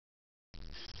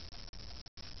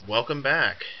Welcome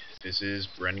back. This is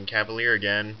Brendan Cavalier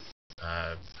again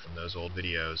from those old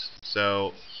videos.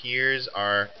 So here's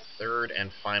our third and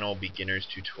final beginner's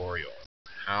tutorial,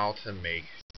 how to make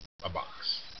a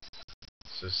box.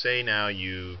 So say now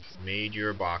you've made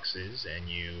your boxes and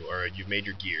you've made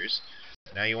your gears.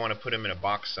 Now you want to put them in a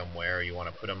box somewhere, or you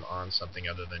want to put them on something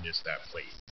other than just that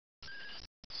plate.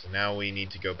 So now we need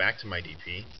to go back to my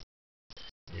DP.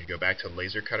 You go back to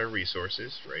Laser Cutter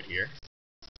Resources right here.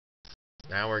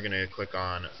 Now we're going to click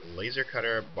on Laser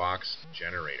Cutter Box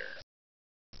Generator.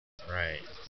 Alright.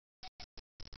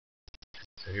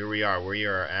 So here we are. We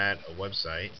are at a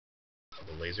website of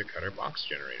the Laser Cutter Box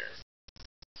Generator.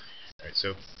 Alright,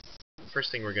 so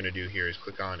first thing we're going to do here is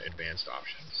click on Advanced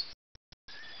Options.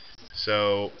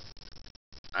 So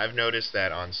I've noticed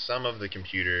that on some of the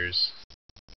computers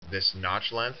this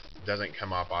notch length doesn't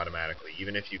come up automatically,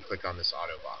 even if you click on this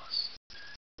auto box.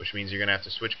 Which means you're going to have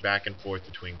to switch back and forth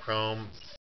between Chrome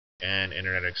and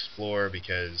Internet Explorer,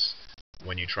 because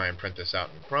when you try and print this out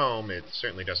in Chrome, it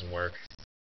certainly doesn't work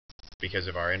because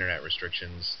of our internet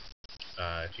restrictions.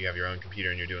 If you have your own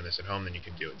computer and you're doing this at home, then you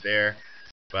can do it there.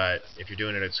 But if you're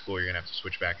doing it at school, you're going to have to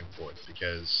switch back and forth,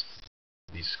 because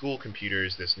these school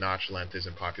computers, this notch length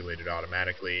isn't populated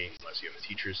automatically unless you have a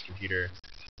teacher's computer,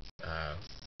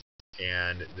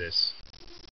 and this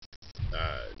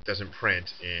doesn't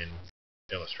print in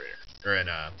Illustrator, or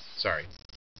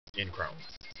in Chrome.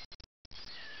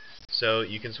 So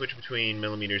you can switch between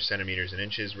millimeters, centimeters, and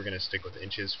inches. We're going to stick with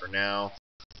inches for now.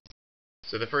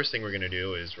 So the first thing we're going to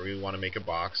do is we want to make a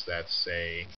box that's,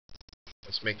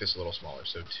 let's make this a little smaller.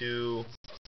 So 2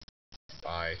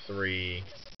 by 3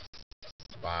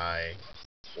 by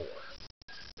 4.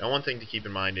 Now one thing to keep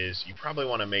in mind is you probably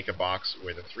want to make a box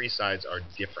where the three sides are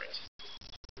different.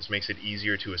 This makes it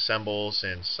easier to assemble,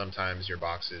 since sometimes your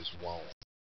boxes won't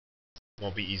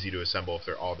be easy to assemble if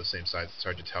they're all the same size. It's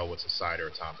hard to tell what's a side or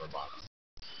a top or a bottom.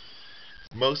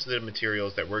 Most of the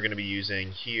materials that we're going to be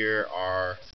using here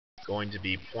are going to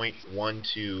be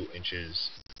 0.12 inches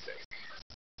thick.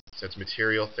 So that's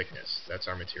material thickness. That's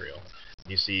our material.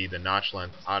 You see the notch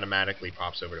length automatically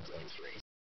pops over to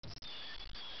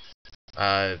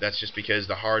 0.3. That's just because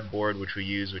the hard board which we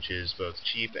use, which is both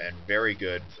cheap and very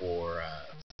good for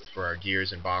our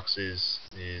gears and boxes,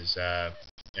 is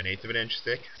 1/8 of an inch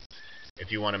thick. If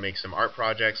you want to make some art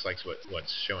projects like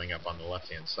what's showing up on the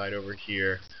left hand side over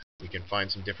here, we can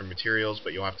find some different materials,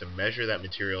 but you'll have to measure that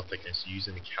material thickness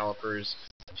using the calipers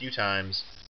a few times,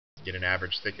 get an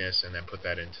average thickness, and then put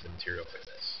that into the material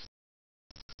thickness.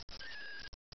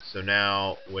 So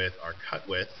now with our cut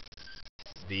width,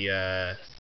 the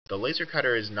laser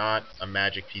cutter is not a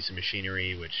magic piece of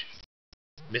machinery which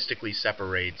mystically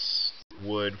separates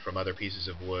wood from other pieces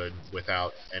of wood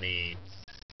without any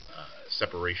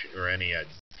separation or any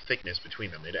thickness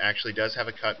between them. It actually does have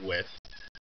a cut width.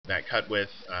 That cut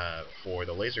width for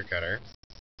the laser cutter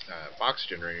box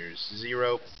generator is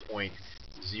 0.008.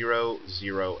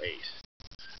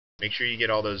 Make sure you get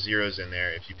all those zeros in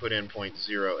there. If you put in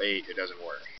 0.08, it doesn't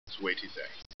work. It's way too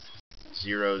thick.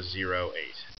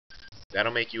 0.008.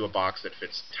 That'll make you a box that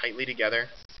fits tightly together,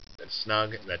 that's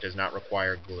snug, that does not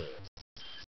require glue.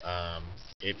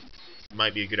 It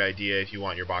might be a good idea if you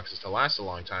want your boxes to last a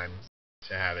long time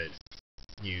to have it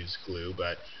use glue,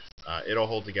 but it'll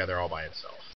hold together all by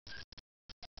itself.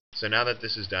 So now that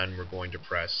this is done, we're going to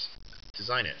press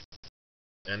Design It.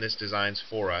 And this designs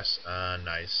for us a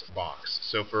nice box.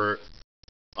 So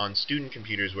on student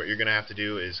computers, what you're going to have to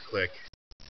do is click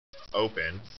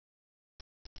Open.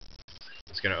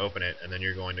 It's going to open it, and then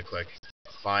you're going to click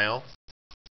File,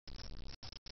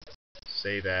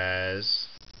 Save as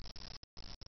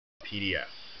PDF.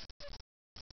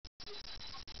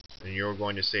 And you're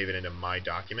going to save it into My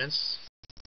Documents.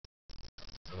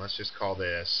 And let's just call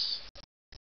this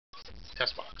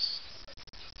Test Box.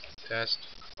 Test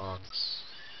Box.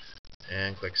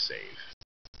 And click Save.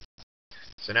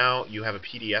 So now you have a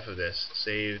PDF of this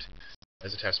saved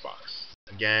as a test box.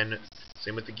 Again,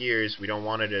 same with the gears. We don't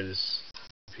want it as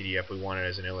PDF, we want it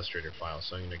as an Illustrator file.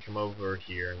 So I'm going to come over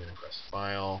here, I'm going to press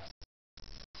File,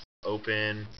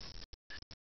 Open,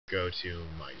 go to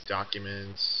My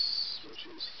Documents, which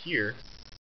is here,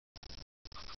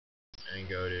 and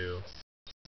go to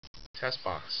Test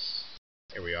Box.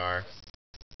 Here we are,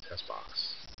 Test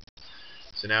Box.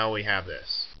 So now we have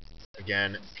this.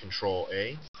 Again, Control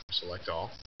A, select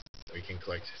all. We can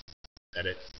click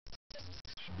Edit.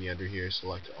 Should be under here,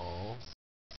 select all.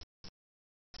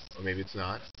 Or maybe it's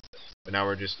not. But now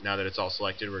that it's all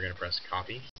selected, we're going to press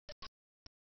Copy.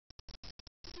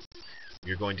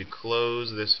 You're going to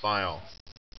close this file.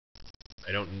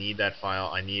 I don't need that file.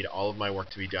 I need all of my work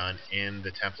to be done in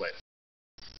the template.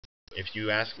 if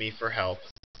you ask me for help,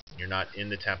 you're not in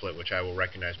the template, which I will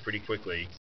recognize pretty quickly,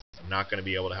 I'm not going to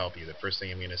be able to help you. The first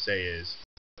thing I'm going to say is,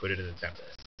 put it in the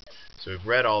template. So we've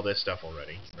read all this stuff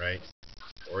already, right?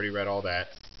 Already read all that.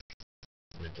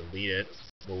 I'm going to delete it.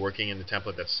 We're working in the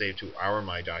template that's saved to our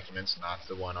My Documents, not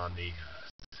the one on the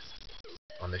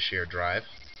shared drive.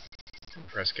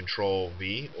 Press Control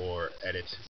V or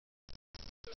Edit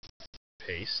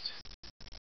Paste.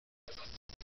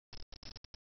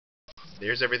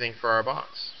 There's everything for our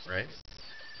box, right?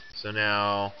 So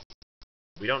now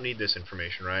we don't need this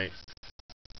information, right?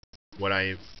 What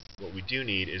we do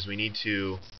need is we need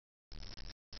to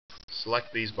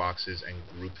select these boxes and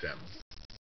group them.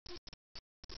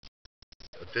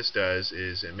 What this does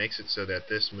is it makes it so that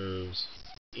this moves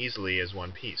easily as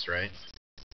one piece, right?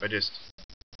 If I just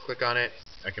click on it,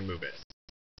 I can move it.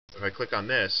 If I click on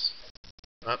this,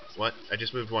 what? I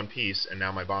just moved one piece and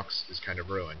now my box is kind of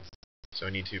ruined. So I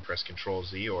need to press Control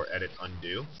Z or Edit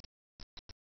Undo.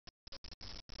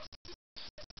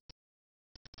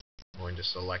 I'm going to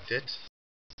select it,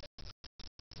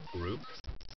 group,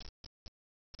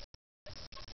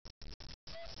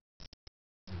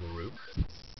 group,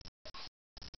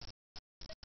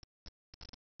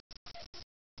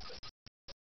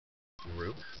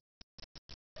 group.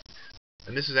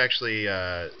 And this is actually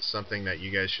something that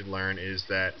you guys should learn, is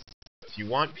that if you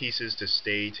want pieces to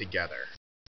stay together,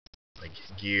 like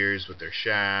gears with their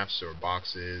shafts or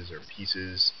boxes or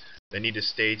pieces, they need to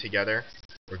stay together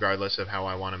regardless of how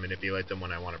I want to manipulate them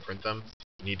when I want to print them.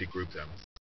 You need to group them.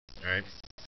 Alright?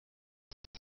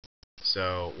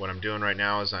 So what I'm doing right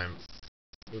now is I'm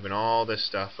moving all this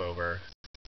stuff over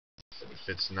so it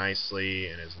fits nicely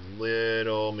in as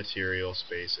little material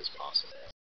space as possible.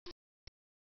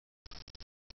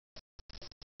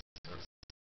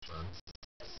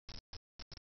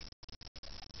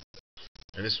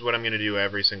 And this is what I'm going to do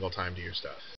every single time to your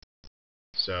stuff.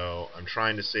 So I'm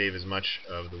trying to save as much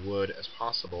of the wood as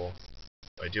possible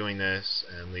by doing this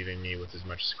and leaving me with as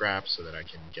much scrap so that I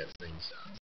can get things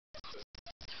done.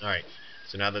 Alright,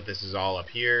 so now that this is all up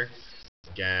here,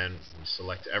 again, we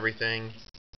select everything.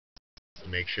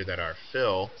 We make sure that our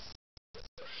fill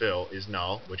is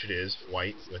null, which it is,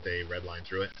 white with a red line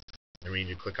through it. Then we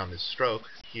need to click on this stroke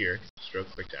here.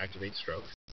 Stroke, click to activate stroke.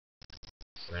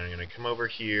 So then I'm going to come over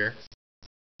here.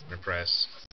 I'm going to press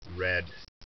red.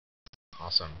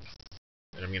 Awesome.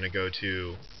 And I'm going to go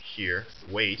to here,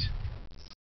 weight,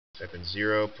 type in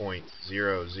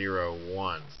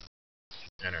 0.001,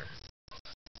 enter.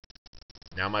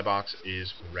 Now my box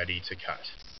is ready to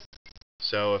cut.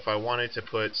 So if I wanted to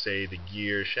put, say, the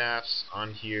gear shafts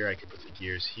on here, I could put the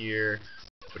gears here,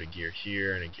 put a gear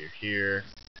here and a gear here,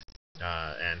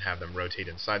 and have them rotate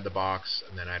inside the box,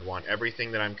 and then I'd want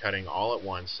everything that I'm cutting all at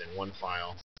once in one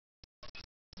file.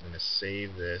 I'm going to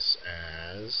save this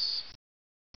as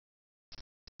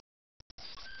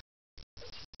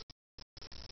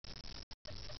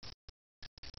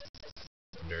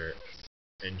under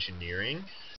engineering.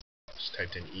 Just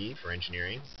typed in E for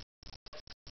engineering.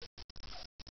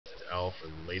 L for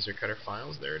laser cutter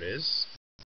files. There it is.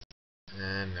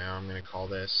 And now I'm going to call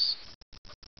this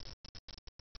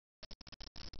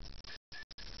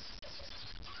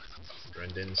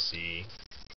Brendan C.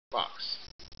 box.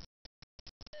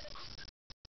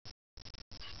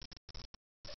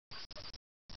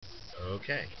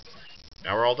 Okay.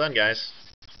 Now we're all done, guys.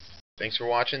 Thanks for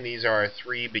watching. These are our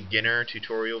 3 beginner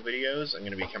tutorial videos. I'm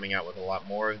going to be coming out with a lot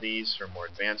more of these for more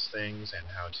advanced things and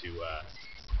how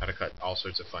to cut all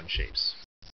sorts of fun shapes.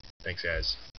 Thanks,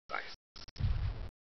 guys. Bye.